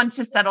didn't want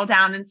to settle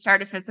down and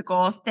start a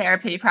physical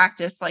therapy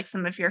practice like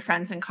some of your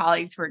friends and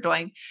colleagues were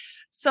doing.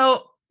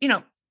 So,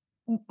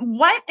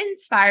 what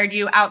inspired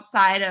you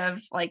outside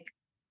of like,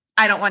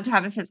 I don't want to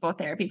have a physical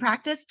therapy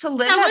practice to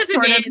live that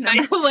sort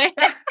of way.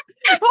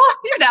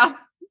 Well,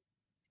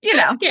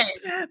 Okay.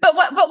 But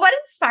what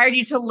inspired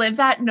you to live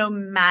that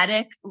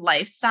nomadic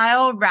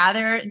lifestyle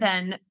rather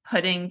than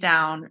putting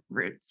down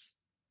roots?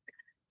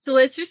 So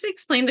let's just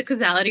explain the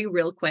causality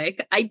real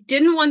quick. I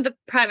didn't want the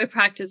private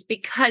practice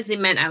because it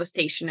meant I was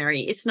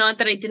stationary. It's not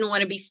that I didn't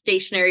want to be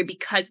stationary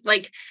because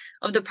like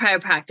of the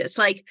private practice.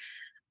 Like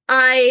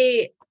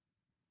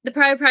the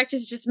private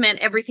practice just meant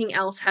everything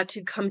else had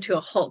to come to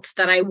a halt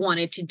that I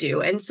wanted to do.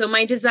 And so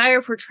my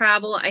desire for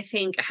travel, I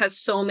think, has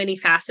so many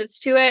facets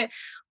to it.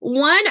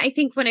 One, I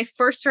think when I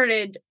first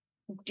started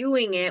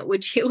doing it,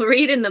 which you'll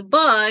read in the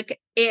book,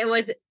 it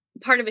was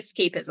part of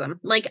escapism.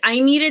 Like I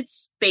needed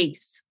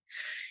space.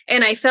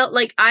 And I felt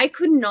like I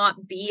could not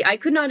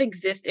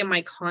exist in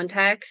my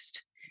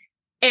context.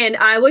 And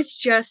I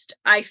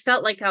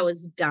felt like I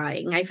was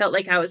dying. I felt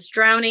like I was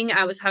drowning.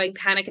 I was having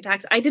panic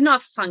attacks. I did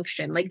not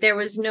function. Like there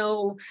was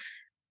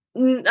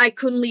I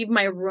couldn't leave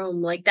my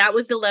room. Like that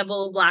was the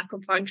level of lack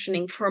of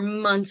functioning for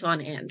months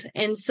on end.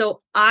 And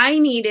so I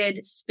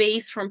needed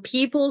space from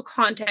people,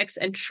 context,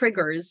 and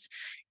triggers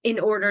in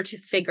order to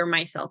figure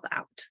myself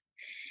out.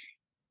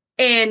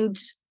 And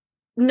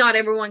not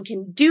everyone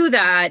can do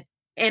that.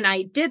 And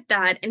I did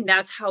that, and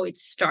that's how it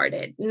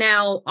started.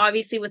 Now,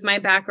 obviously, with my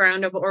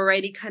background of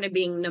already kind of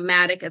being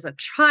nomadic as a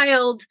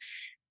child,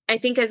 I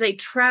think as I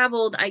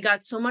traveled, I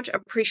got so much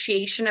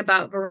appreciation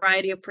about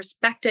variety of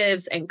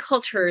perspectives and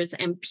cultures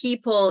and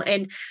people.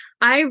 And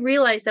I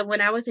realized that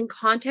when I was in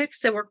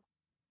contexts that were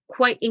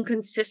quite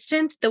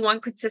inconsistent, the one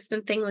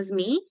consistent thing was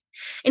me.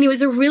 And it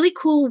was a really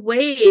cool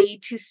way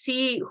to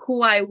see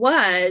who I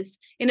was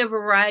in a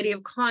variety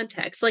of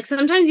contexts. Like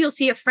sometimes you'll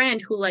see a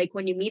friend who, like,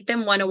 when you meet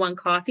them one-on-one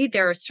coffee,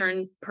 they're a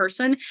certain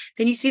person.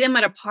 Then you see them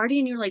at a party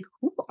and you're like,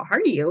 who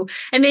are you?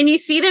 And then you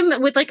see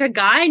them with like a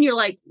guy and you're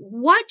like,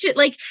 what?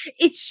 Like,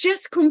 it's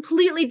just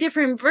completely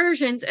different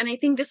versions. And I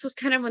think this was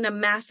kind of on a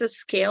massive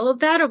scale of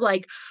that, of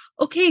like,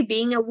 okay,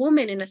 being a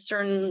woman in a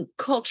certain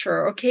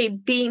culture, okay,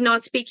 being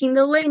not speaking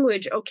the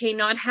language, okay,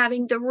 not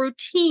having the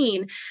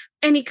routine.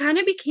 And it kind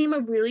of became a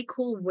really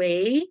cool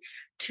way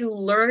to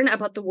learn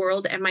about the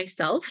world and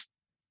myself.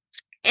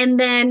 And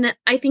then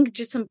I think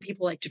just some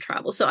people like to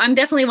travel. So I'm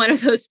definitely one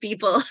of those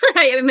people.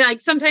 I mean,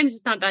 like sometimes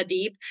it's not that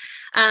deep.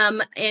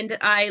 And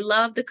I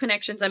love the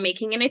connections I'm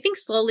making. And I think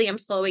slowly I'm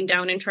slowing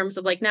down in terms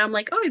of like, now I'm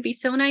like, oh, it'd be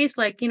so nice.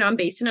 Like, I'm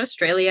based in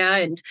Australia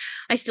and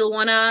I still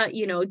want to,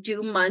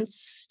 do months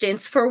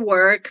stints for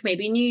work,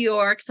 maybe New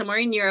York, somewhere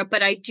in Europe.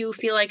 But I do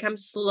feel like I'm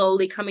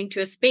slowly coming to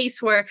a space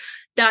where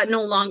that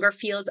no longer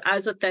feels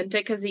as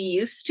authentic as it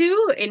used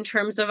to, in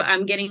terms of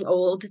I'm getting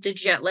old, the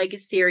jet lag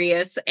is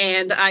serious.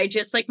 And I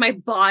just like my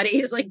body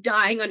is like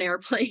dying on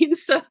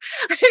airplanes. So,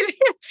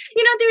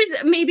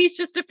 there's maybe it's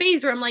just a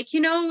phase where I'm like,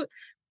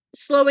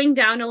 slowing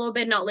down a little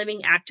bit, not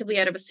living actively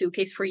out of a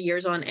suitcase for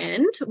years on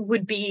end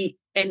would be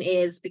and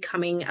is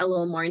becoming a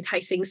little more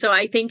enticing. So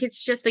I think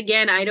it's just,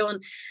 again, I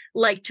don't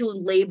like to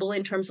label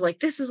in terms of like,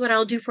 this is what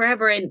I'll do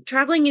forever. And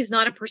traveling is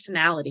not a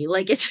personality.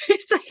 Like it's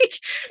like,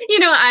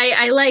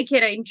 I like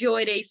it. I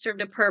enjoy it. I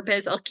served a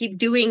purpose. I'll keep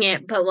doing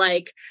it. But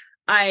like,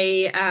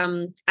 I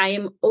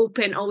am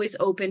always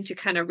open to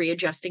kind of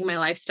readjusting my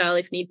lifestyle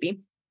if need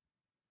be.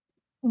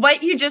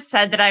 What you just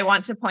said that I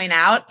want to point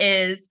out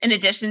is, in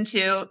addition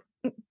to,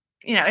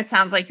 it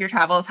sounds like your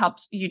travels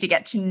helped you to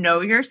get to know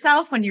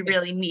yourself when you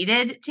really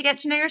needed to get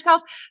to know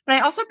yourself. But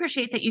I also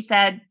appreciate that you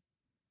said,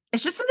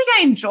 it's just something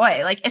I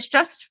enjoy. Like, it's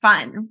just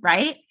fun,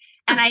 right?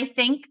 And I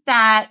think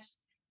that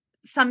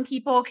some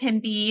people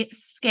can be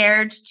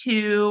scared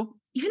to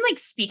even like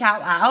speak out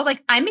loud.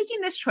 Like, I'm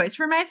making this choice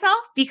for myself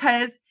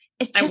because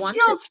it just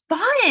feels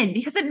fun,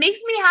 because it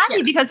makes me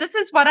happy, because this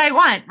is what I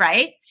want,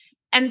 right?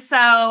 And so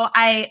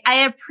I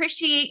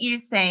appreciate you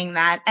saying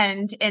that,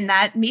 and in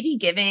that maybe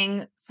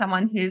giving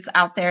someone who's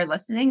out there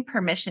listening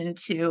permission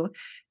to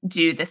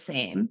do the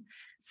same.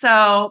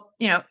 So,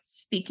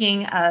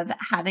 speaking of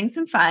having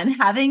some fun,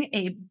 having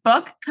a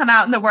book come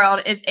out in the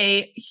world is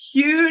a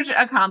huge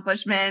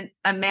accomplishment.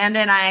 Amanda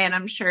and I, and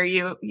I'm sure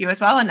you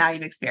as well, and now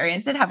you've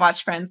experienced it, have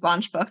watched friends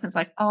launch books. And it's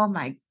like, oh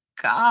my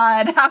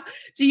God,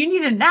 do you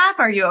need a nap?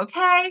 Are you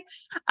okay?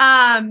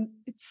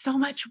 It's so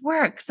much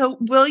work. So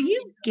will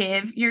you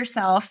give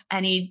yourself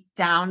any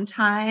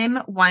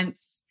downtime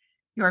once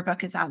your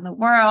book is out in the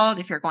world,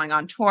 if you're going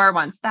on tour,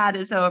 once that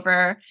is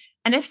over?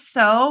 And if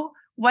so,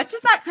 what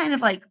does that kind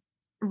of like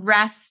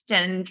rest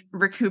and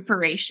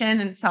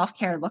recuperation and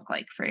self-care look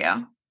like for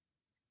you?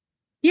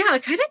 Yeah, I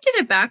kind of did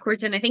it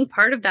backwards. And I think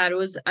part of that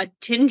was a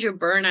tinge of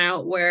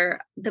burnout where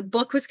the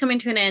book was coming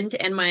to an end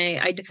and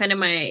I defended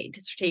my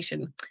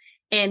dissertation.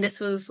 And this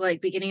was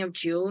like beginning of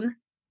June.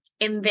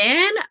 And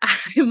then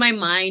my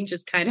mind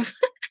just kind of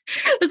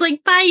was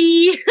like, bye,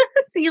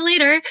 see you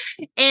later.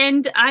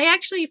 And I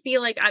actually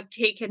feel like I've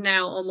taken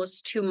now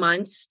almost 2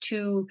 months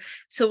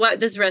so what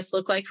does rest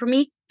look like for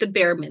me? The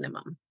bare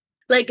minimum.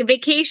 Like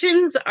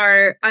vacations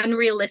are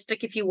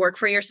unrealistic if you work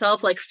for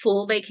yourself, like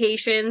full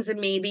vacations. And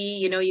maybe,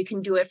 you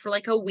can do it for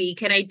like a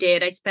week. And I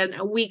did. I spent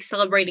a week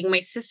celebrating my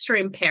sister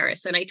in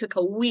Paris and I took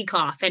a week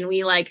off and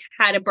we like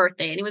had a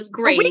birthday and it was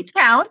great. A week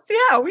counts.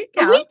 Yeah, a week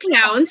counts. A week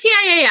counts.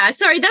 Yeah.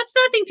 Sorry, that's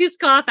nothing to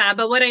scoff at.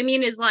 But what I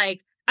mean is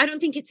like, I don't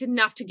think it's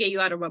enough to get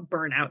you out of a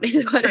burnout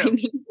is what I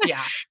mean.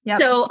 Yeah. Yep.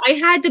 So I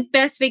had the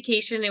best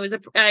vacation. It was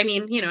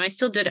I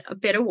still did a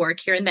bit of work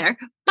here and there,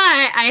 but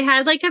I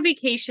had like a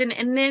vacation.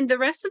 And then the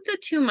rest of the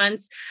 2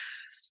 months,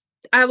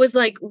 I was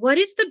like, what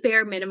is the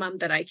bare minimum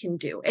that I can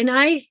do? And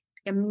I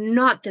am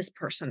not this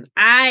person.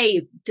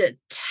 I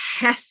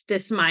detest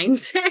this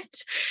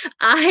mindset.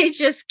 I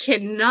just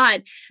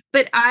cannot.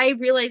 But I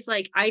realized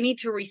like I need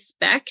to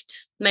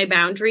respect my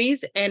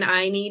boundaries and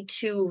I need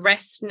to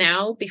rest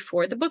now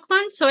before the book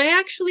launch. So I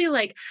actually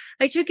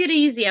I took it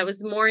easy. I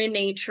was more in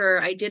nature.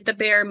 I did the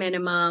bare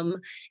minimum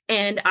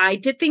and I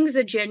did things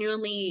that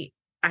genuinely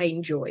I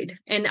enjoyed.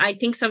 And I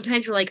think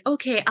sometimes we're like,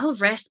 okay, I'll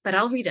rest, but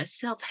I'll read a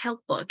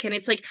self-help book. And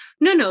it's like,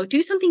 no,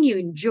 do something you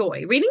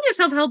enjoy. Reading a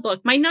self-help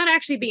book might not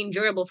actually be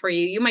enjoyable for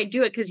you. You might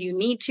do it because you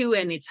need to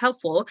and it's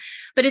helpful,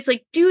 but it's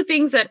like, do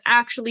things that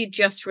actually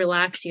just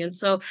relax you. And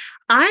so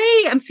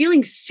I am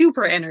feeling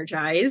super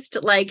energized.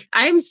 Like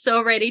I'm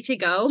so ready to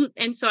go.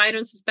 And so I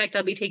don't suspect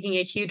I'll be taking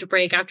a huge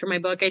break after my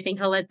book. I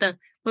think I'll let the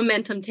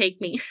momentum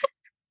take me.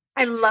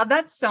 I love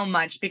that so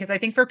much because I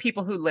think for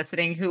people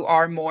listening who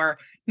are more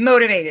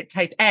motivated,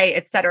 type A,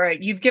 et cetera,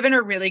 you've given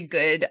a really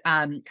good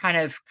kind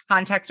of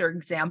context or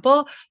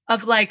example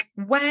of like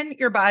when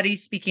your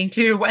body's speaking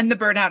to, when the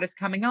burnout is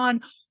coming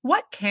on,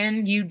 what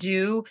can you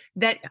do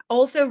that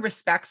also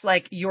respects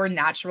like your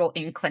natural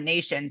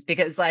inclinations?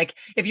 Because like,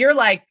 if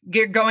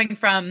you're going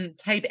from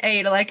type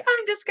A to like,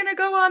 I'm just going to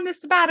go on this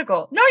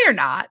sabbatical. No, you're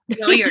not.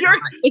 No, you're not.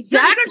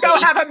 Exactly. You're going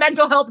to go have a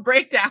mental health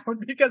breakdown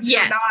because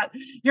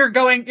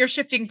you're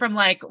shifting from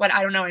like, what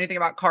I don't know anything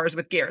about cars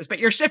with gears, but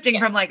you're shifting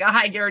from like a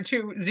high gear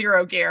to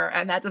zero gear,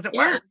 and that doesn't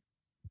work.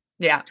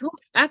 Yeah,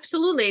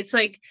 absolutely. It's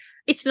like,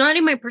 it's not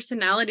in my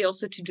personality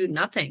also to do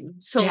nothing.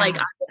 So like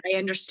I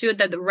understood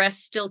that the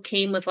rest still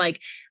came with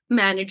like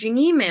managing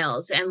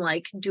emails and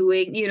like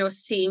doing,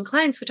 seeing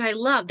clients, which I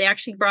love. They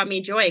actually brought me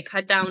joy. I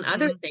cut down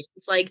other things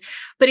like,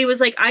 but it was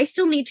like, I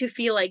still need to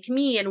feel like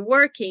me, and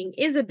working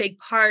is a big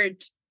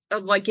part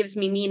of what gives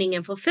me meaning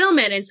and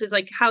fulfillment. And so it's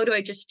like, how do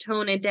I just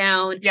tone it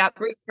down,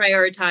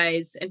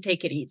 reprioritize, and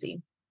take it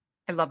easy?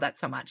 I love that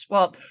so much.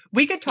 Well,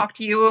 we could talk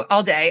to you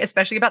all day,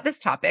 especially about this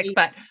topic,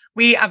 but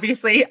we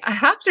obviously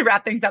have to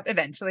wrap things up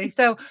eventually.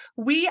 So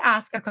we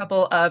ask a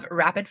couple of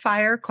rapid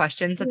fire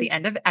questions at the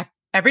end of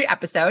every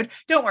episode.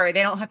 Don't worry,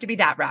 they don't have to be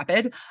that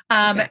rapid.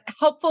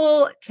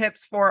 Helpful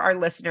tips for our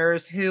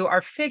listeners who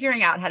are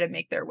figuring out how to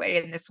make their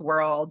way in this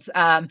world.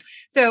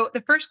 So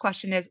the first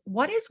question is,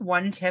 what is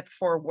one tip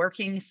for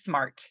working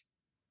smart?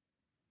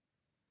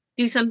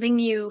 Do something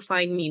you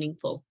find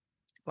meaningful.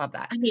 Love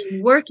that. I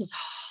mean, work is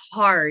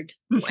hard.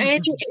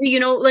 And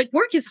like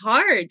work is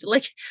hard.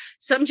 Like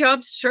some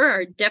jobs, sure,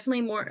 are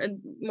definitely more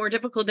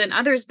difficult than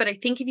others. But I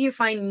think if you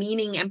find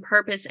meaning and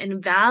purpose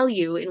and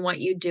value in what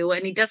you do,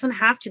 and it doesn't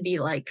have to be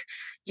like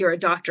you're a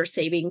doctor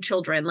saving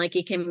children. Like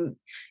it can,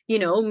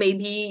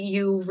 maybe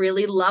you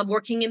really love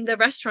working in the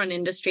restaurant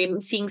industry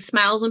and seeing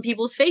smiles on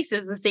people's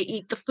faces as they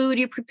eat the food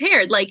you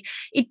prepared. Like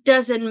it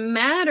doesn't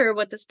matter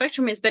what the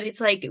spectrum is, but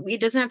it's like,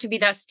 it doesn't have to be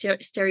that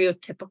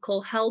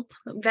stereotypical help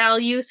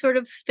value sort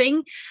of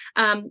thing.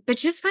 But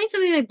just find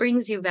something that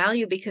brings you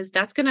value, because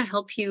that's going to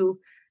help you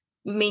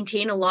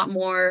maintain a lot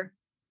more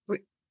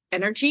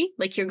energy.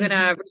 Like you're going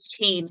to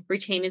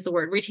retain is the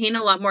word, retain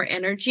a lot more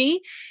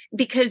energy,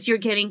 because you're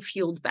getting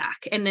fueled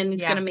back. And then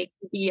it's going to make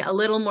you be a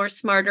little more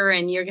smarter,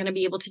 and you're going to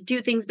be able to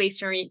do things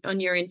based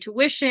on your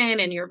intuition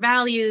and your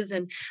values.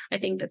 And I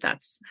think that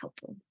that's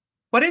helpful.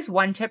 What is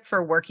one tip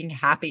for working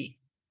happy?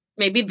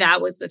 Maybe that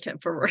was the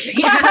tip for working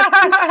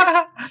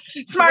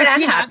smart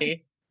and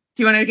happy.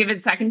 Do you want to give a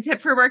second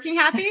tip for working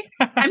happy?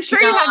 I'm sure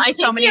you have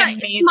so many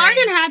amazing. Smart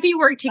and happy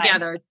work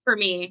together for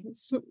me.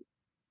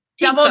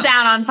 Double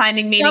down on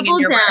finding meaning in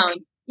your work.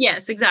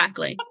 Yes,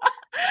 exactly.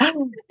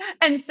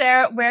 And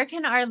Sara, where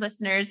can our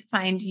listeners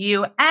find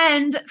you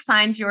and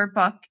find your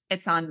book,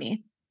 It's On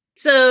Me?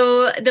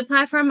 So the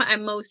platform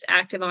I'm most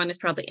active on is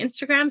probably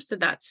Instagram. So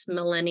that's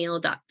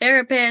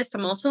millennial.therapist.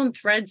 I'm also on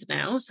Threads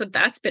now. So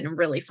that's been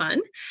really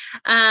fun.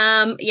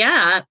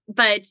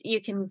 But you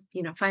can,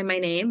 find my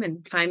name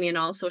and find me on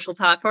all social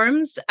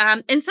platforms.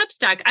 And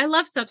Substack. I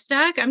love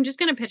Substack. I'm just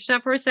going to pitch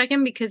that for a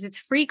second because it's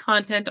free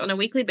content on a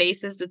weekly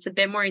basis. It's a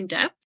bit more in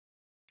depth.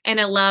 And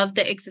I love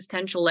the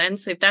existential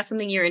lens. So if that's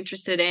something you're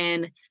interested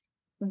in,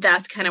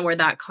 that's kind of where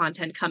that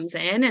content comes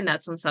in. And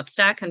that's on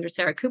Substack under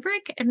Sara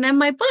Kuburic. And then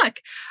my book,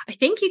 I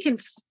think you can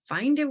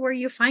find it where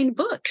you find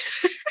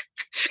books.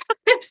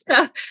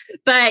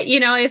 But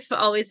if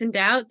always in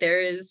doubt, there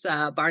is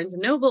Barnes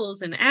and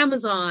Nobles and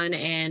Amazon.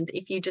 And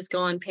if you just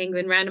go on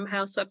Penguin Random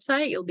House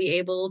website, you'll be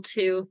able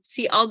to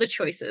see all the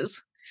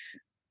choices.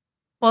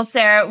 Well,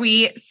 Sara,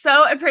 we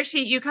so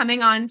appreciate you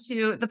coming on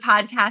to the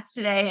podcast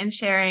today and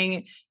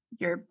sharing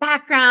your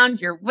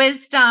background, your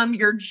wisdom,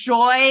 your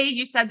joy.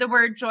 You said the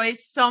word joy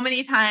so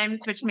many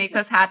times, which makes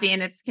us happy,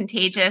 and it's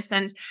contagious.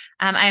 And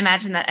I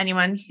imagine that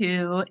anyone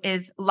who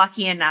is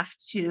lucky enough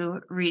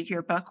to read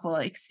your book will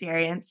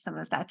experience some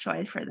of that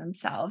joy for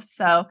themselves.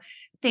 So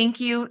thank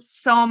you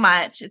so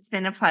much. It's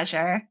been a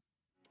pleasure.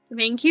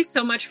 Thank you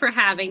so much for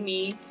having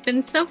me. It's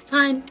been so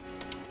fun.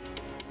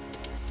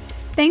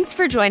 Thanks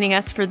for joining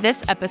us for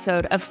this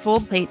episode of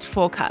Full Plate,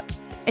 Full Cup.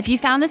 If you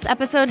found this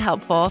episode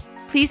helpful,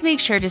 please make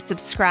sure to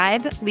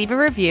subscribe, leave a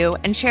review,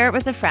 and share it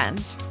with a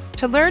friend.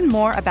 To learn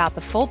more about the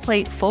Full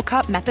Plate, Full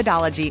Cup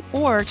methodology,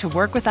 or to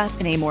work with us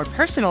in a more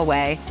personal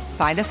way,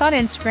 find us on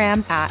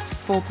Instagram at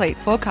Full Plate,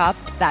 Full Cup.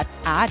 That's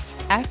at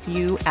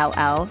FULLPLATE,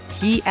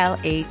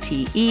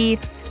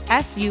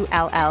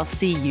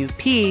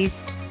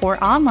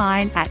 or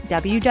online at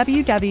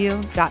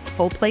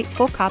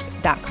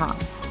www.fullplatefullcup.com.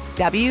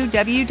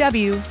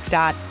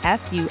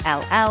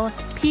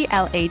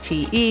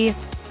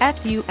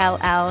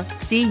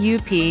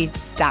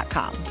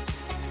 www.fullplatefullcup.com.